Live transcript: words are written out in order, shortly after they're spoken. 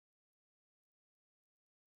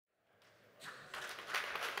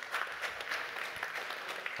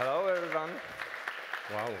Hello, everyone.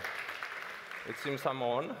 Wow. It seems I'm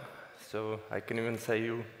on, so I can even say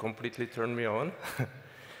you completely turned me on.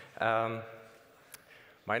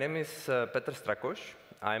 My name is Petr Strakos.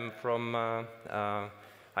 I'm from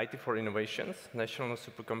IT for Innovations, National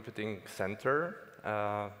Supercomputing Center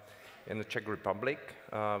in the Czech Republic.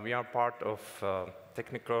 We are part of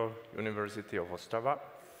Technical University of Ostrava.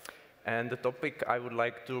 And the topic I would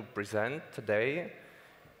like to present today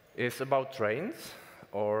is about trains,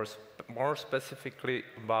 or more specifically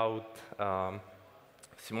about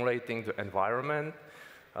simulating the environment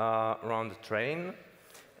around the train.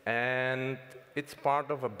 And it's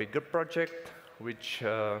part of a bigger project which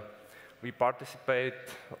we participate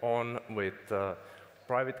on with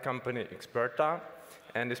private company Experta.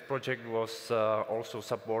 And this project was also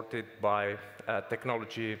supported by a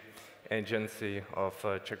technology agency of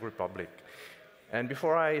Czech Republic. And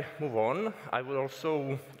before I move on, I will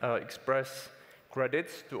also express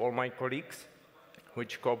credits to all my colleagues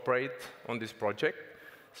which cooperate on this project,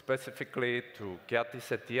 specifically to Kjati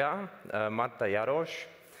Setia, Marta Jaroš,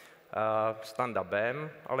 Standa Bem,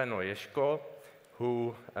 Aleno Ješko,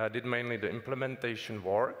 who did mainly the implementation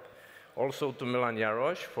work. Also to Milan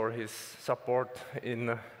Jaroš for his support in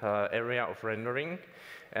area of rendering,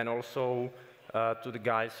 and also to the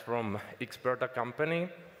guys from Experta company,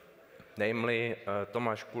 namely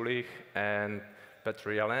Tomáš Kulich and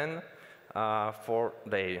Petr Jelen, for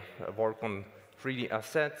their work on 3D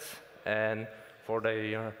assets and for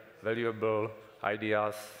their valuable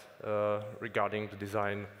ideas regarding the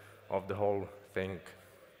design of the whole thing.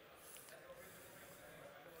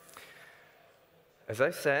 As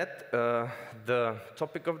I said, the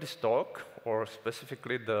topic of this talk, or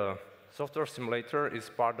specifically the software simulator, is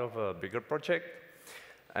part of a bigger project.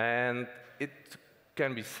 And it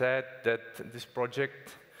can be said that this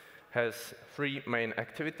project has three main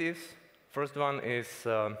activities. First one is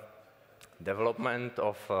development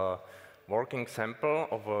of a working sample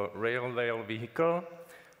of a railway vehicle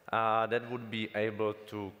that would be able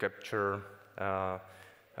to capture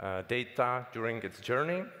data during its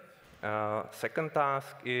journey. Second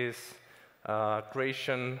task is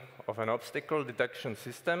creation of an obstacle detection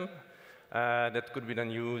system that could be then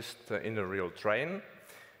used in a real train.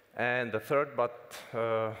 And the third, but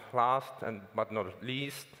last but not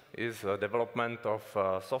least, is development of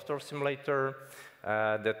a software simulator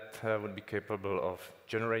that would be capable of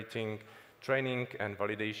generating training and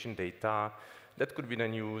validation data that could be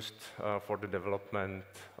then used for the development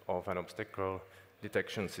of an obstacle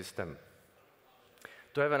detection system.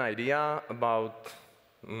 To have an idea about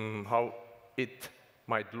how it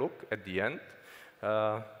might look at the end,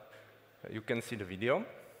 you can see the video.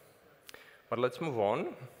 But let's move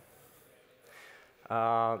on.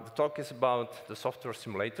 The talk is about the software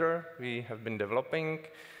simulator we have been developing.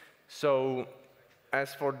 So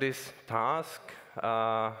as for this task,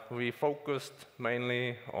 we focused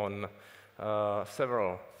mainly on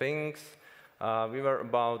several things. We were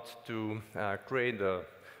about to create a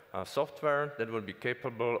software that will be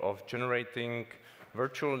capable of generating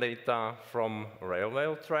virtual data from a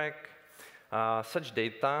railway track. Such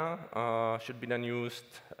data should be then used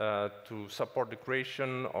to support the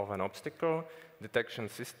creation of an obstacle detection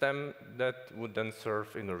system that would then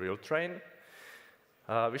serve in a real train.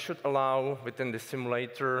 We should allow within the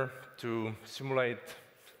simulator to simulate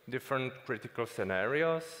different critical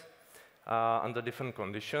scenarios under different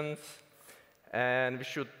conditions. And we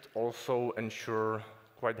should also ensure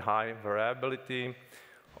quite high variability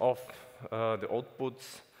of the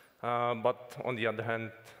outputs, but on the other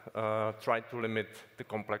hand, try to limit the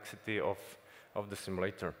complexity of the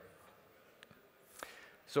simulator.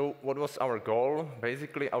 So what was our goal?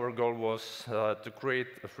 Basically, our goal was to create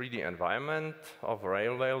a 3D environment of a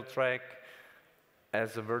railway track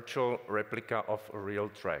as a virtual replica of a real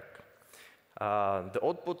track. The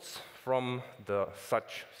outputs from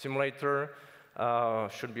such simulator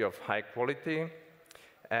should be of high quality,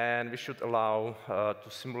 and we should allow to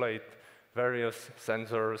simulate various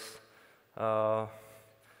sensors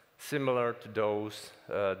similar to those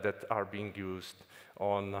that are being used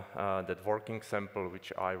on that working sample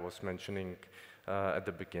which I was mentioning at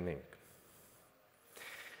the beginning.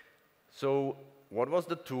 So what was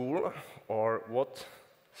the tool, or what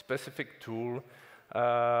specific tool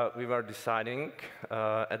we were deciding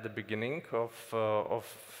at the beginning of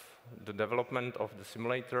the development of the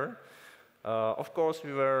simulator? Of course,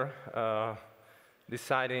 we were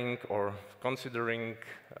deciding or considering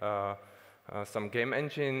some game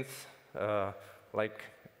engines, like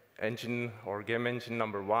engine or game engine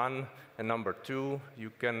number 1 and number 2.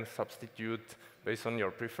 You can substitute based on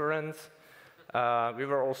your preference. We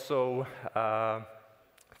were also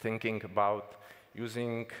thinking about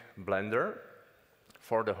using Blender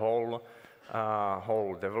for the whole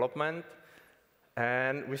development.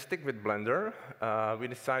 And we stick with Blender. We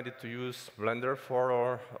decided to use Blender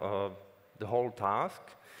for the whole task,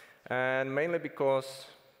 and mainly because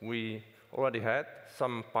we already had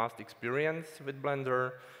some past experience with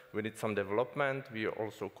Blender. We did some development. We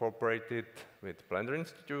also cooperated with Blender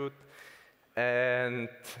Institute. And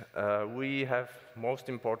we have, most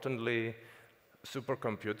importantly,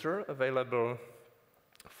 supercomputer available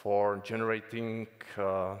for generating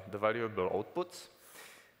the valuable outputs.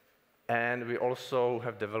 And we also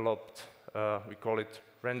have developed, we call it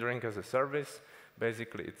rendering as a service.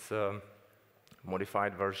 Basically, it's a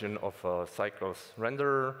modified version of a Cycles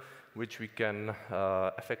renderer, which we can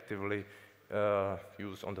effectively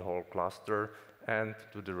use on the whole cluster and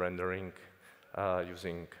do the rendering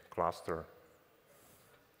using cluster.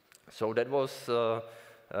 So that was the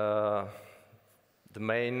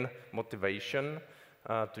main motivation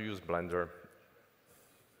to use Blender.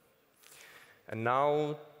 And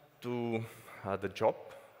now to the job.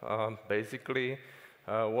 Basically,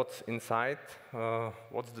 what's inside,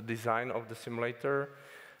 what's the design of the simulator.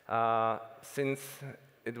 Since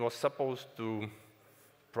it was supposed to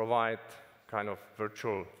provide kind of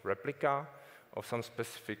virtual replica of some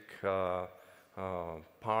specific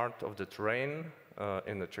part of the terrain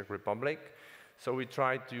in the Czech Republic, so we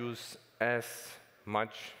tried to use as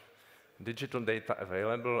much digital data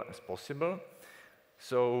available as possible.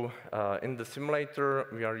 So in the simulator,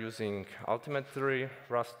 we are using altimetry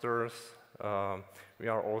rasters. We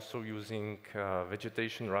are also using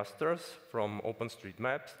vegetation rasters from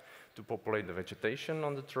OpenStreetMaps to populate the vegetation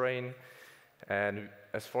on the terrain. And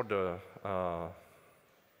as for the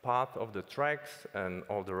path of the tracks and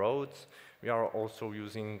all the roads, we are also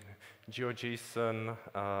using GeoJSON,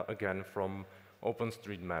 again, from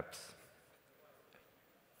OpenStreetMaps.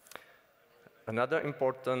 Another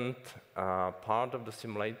important part of the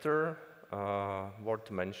simulator worth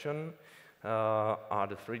to mention are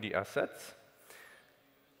the 3D assets.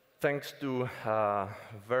 Thanks to a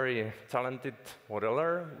very talented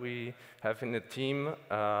modeler we have in the team,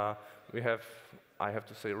 we have, I have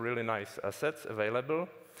to say, really nice assets available.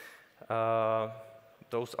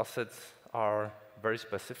 Those assets are very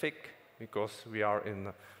specific because we are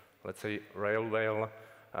in, let's say, railway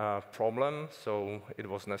problem, so it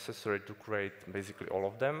was necessary to create basically all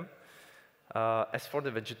of them. As for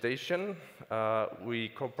the vegetation, we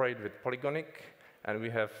cooperate with Polygonic, and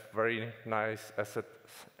we have very nice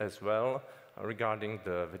assets as well regarding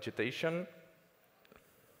the vegetation.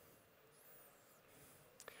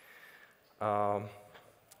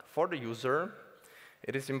 For the user,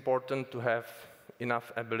 it is important to have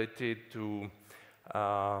enough ability to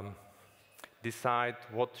decide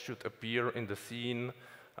what should appear in the scene,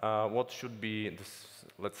 what should be,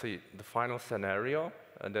 let's say, the final scenario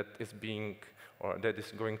that is being, or that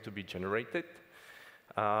is going to be generated.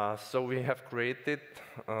 So we have created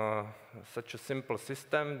such a simple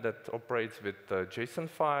system that operates with a JSON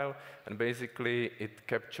file, and basically it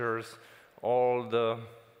captures all the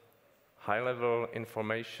high-level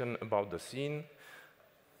information about the scene.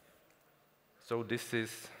 So this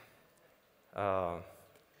is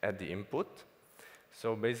at the input.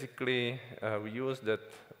 So basically, we use that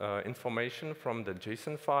information from the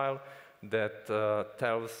JSON file that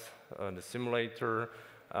tells the simulator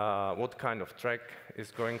what kind of track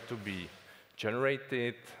is going to be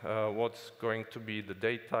generated, what's going to be the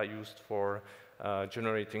data used for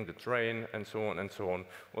generating the train, and so on and so on.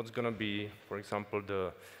 What's going to be, for example,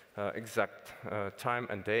 the exact time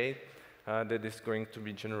and date that is going to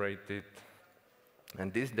be generated.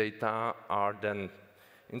 And these data are then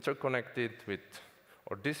interconnected with,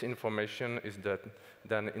 or this information is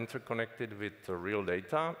then interconnected with real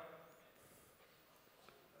data.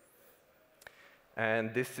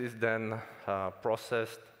 And this is then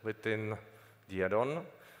processed within the add-on,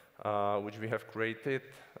 which we have created.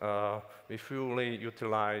 We fully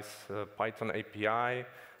utilize Python API.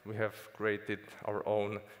 We have created our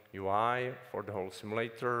own UI for the whole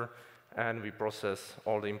simulator, and we process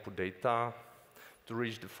all the input data to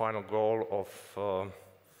reach the final goal of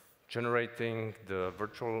generating the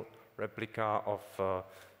virtual replica of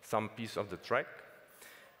some piece of the track.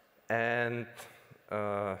 And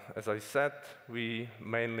as I said, we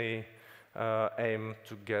mainly aim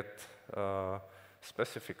to get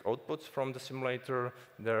specific outputs from the simulator.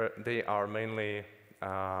 They are mainly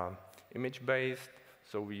image-based,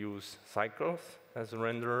 so we use Cycles as a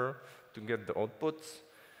renderer to get the outputs.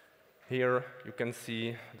 Here you can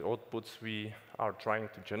see the outputs we are trying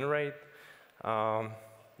to generate.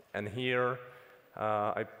 And here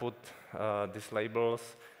I put these labels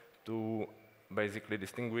to basically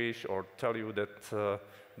distinguish or tell you that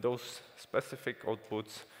those specific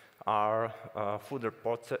outputs are further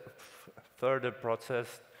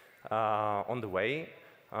processed on the way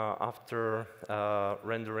after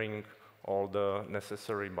rendering all the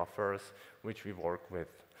necessary buffers which we work with.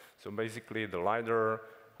 So basically the LiDAR,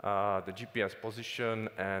 the GPS position,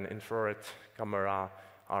 and infrared camera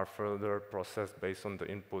are further processed based on the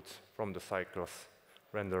inputs from the cycles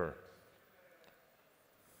render.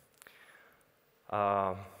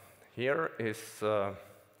 Here is a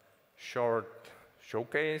short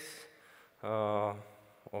showcase of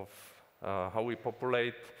how we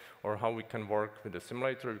populate or how we can work with the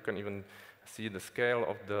simulator. You can even see the scale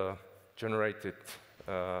of the generated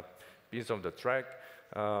piece of the track.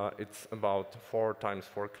 It's about 4 times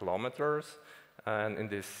 4 kilometers. And in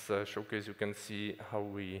this showcase, you can see how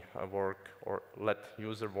we work or let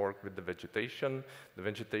user work with the vegetation. The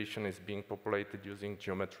vegetation is being populated using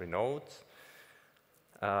geometry nodes.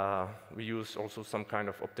 We use also some kind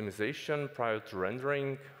of optimization prior to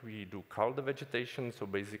rendering. We do cull the vegetation, so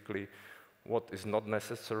basically what is not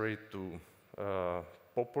necessary to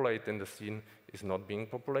populate in the scene is not being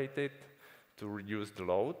populated to reduce the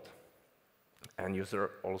load. And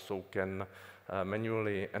user also can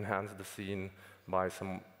manually enhance the scene by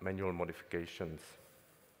some manual modifications.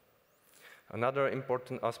 Another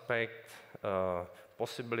important aspect,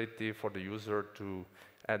 possibility for the user to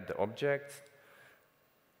add the objects.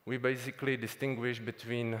 We basically distinguish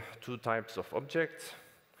between 2 types of objects,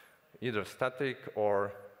 either static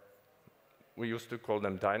or we used to call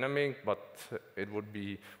them dynamic, but it would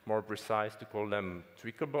be more precise to call them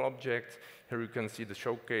tweakable objects. Here you can see the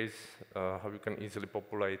showcase, how you can easily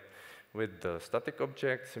populate with the static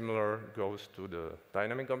object. Similar goes to the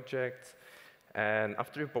dynamic objects. And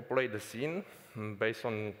after you populate the scene, based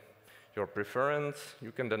on your preference,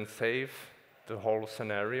 you can then save the whole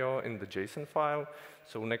scenario in the JSON file.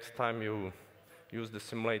 So next time you use the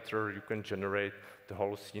simulator, you can generate the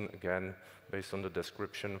whole scene again based on the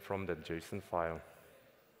description from that JSON file.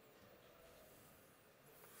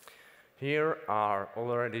 Here are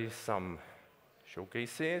already some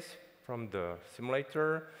showcases from the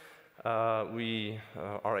simulator. We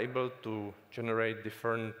are able to generate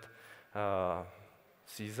different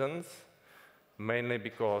seasons, mainly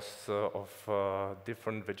because of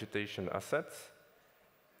different vegetation assets.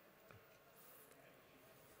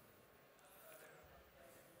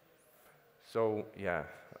 So yeah,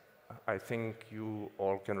 I think you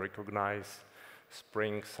all can recognize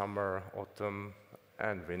spring, summer, autumn,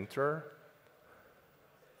 and winter.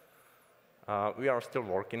 We are still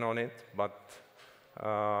working on it, but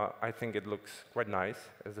I think it looks quite nice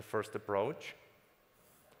as a first approach.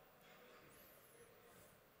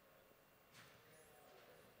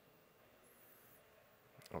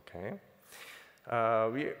 Okay.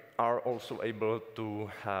 We are also able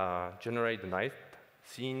to generate the night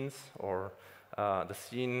scenes or the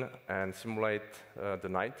scene and simulate the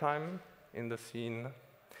nighttime in the scene.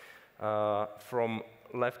 From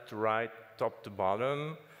left to right, top to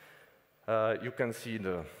bottom, you can see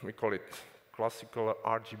we call it classical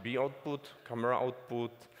RGB output, camera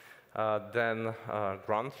output, then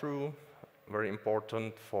ground truth, very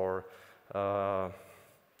important for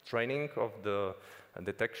training of the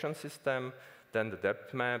detection system, then the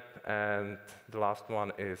depth map, and the last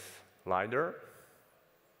one is LiDAR.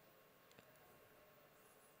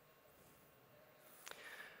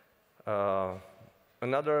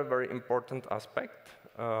 Another very important aspect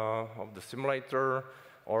of the simulator,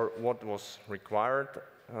 or what was required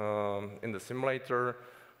in the simulator,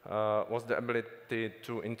 was the ability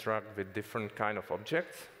to interact with different kind of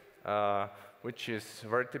objects, which is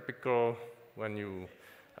very typical when you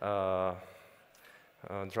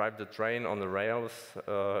drive the train on the rails.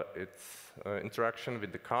 It's interaction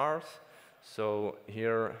with the cars. So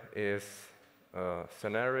here is a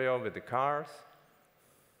scenario with the cars.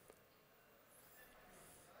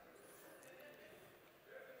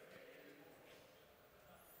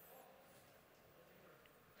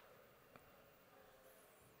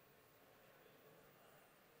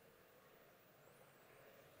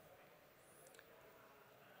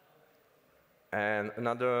 And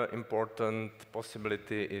another important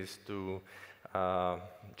possibility is to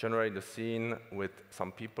generate the scene with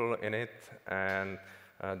some people in it and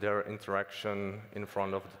their interaction in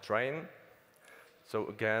front of the train. So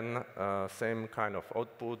again, same kind of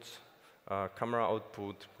outputs, camera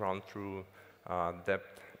output, ground truth,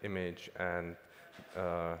 depth image, and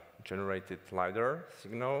generated LiDAR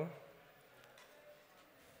signal.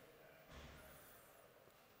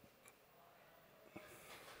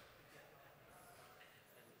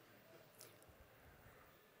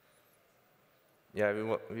 yeah,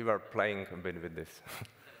 we were playing a bit with this.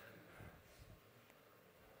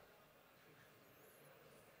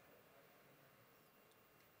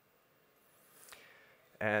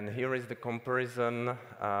 And here is the comparison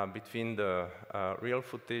between the real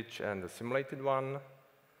footage and the simulated one.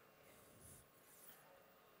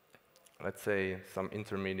 Let's say some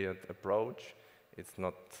intermediate approach. It's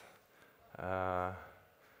not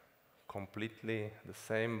completely the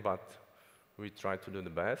same, but we try to do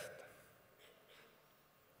the best.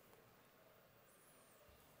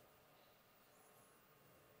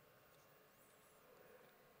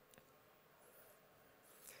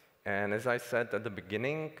 And as I said at the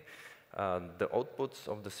beginning, the outputs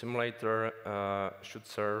of the simulator should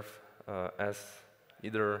serve as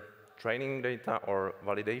either training data or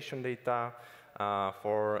validation data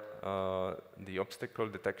for the obstacle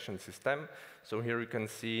detection system. So here you can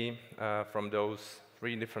see from those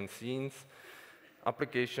 3 different scenes,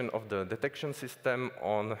 application of the detection system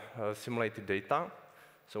on simulated data.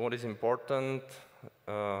 So what is important,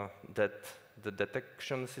 that the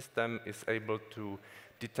detection system is able to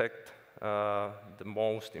detect the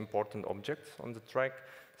most important objects on the track,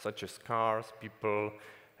 such as cars, people,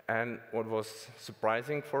 and what was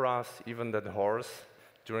surprising for us, even that horse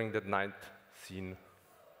during that night scene.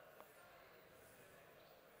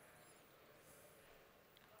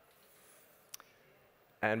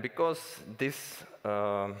 And because this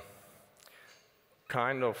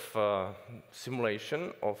kind of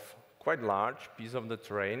simulation of quite large piece of the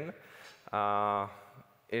terrain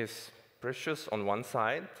is precious on one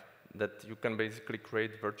side, that you can basically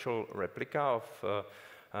create virtual replica of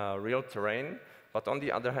real terrain, but on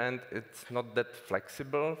the other hand, it's not that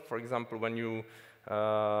flexible. For example, when you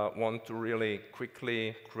want to really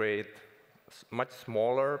quickly create much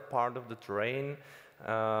smaller part of the terrain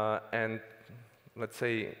and, let's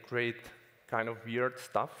say, create kind of weird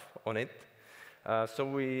stuff on it. So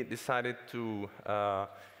we decided to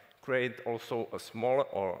create also a smaller,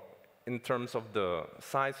 or in terms of the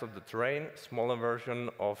size of the terrain, smaller version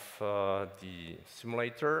of the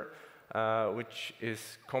simulator, which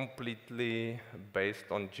is completely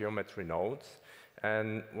based on geometry nodes.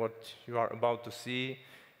 And what you are about to see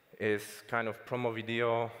is kind of promo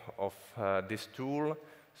video of this tool.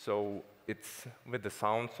 So it's with the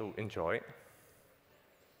sound, so enjoy.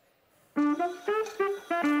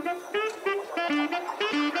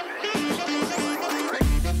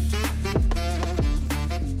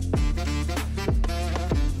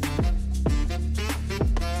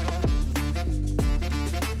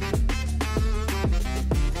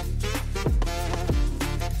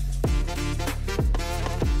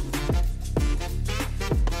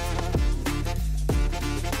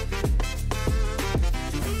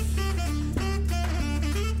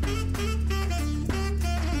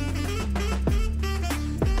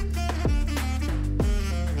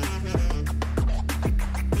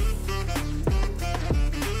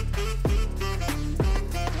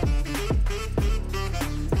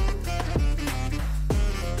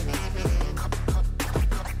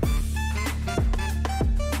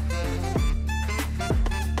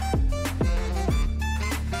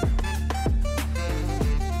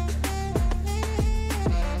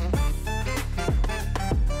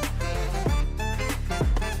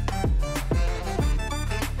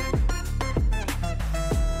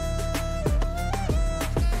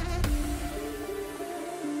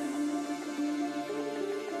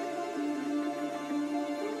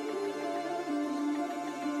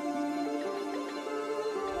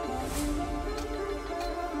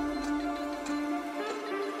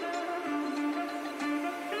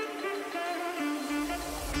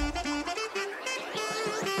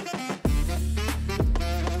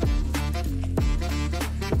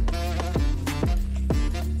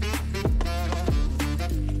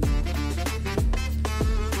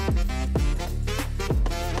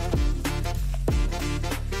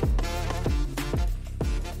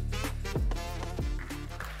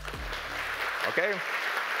 Okay,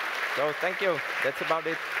 so thank you. That's about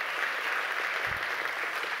it.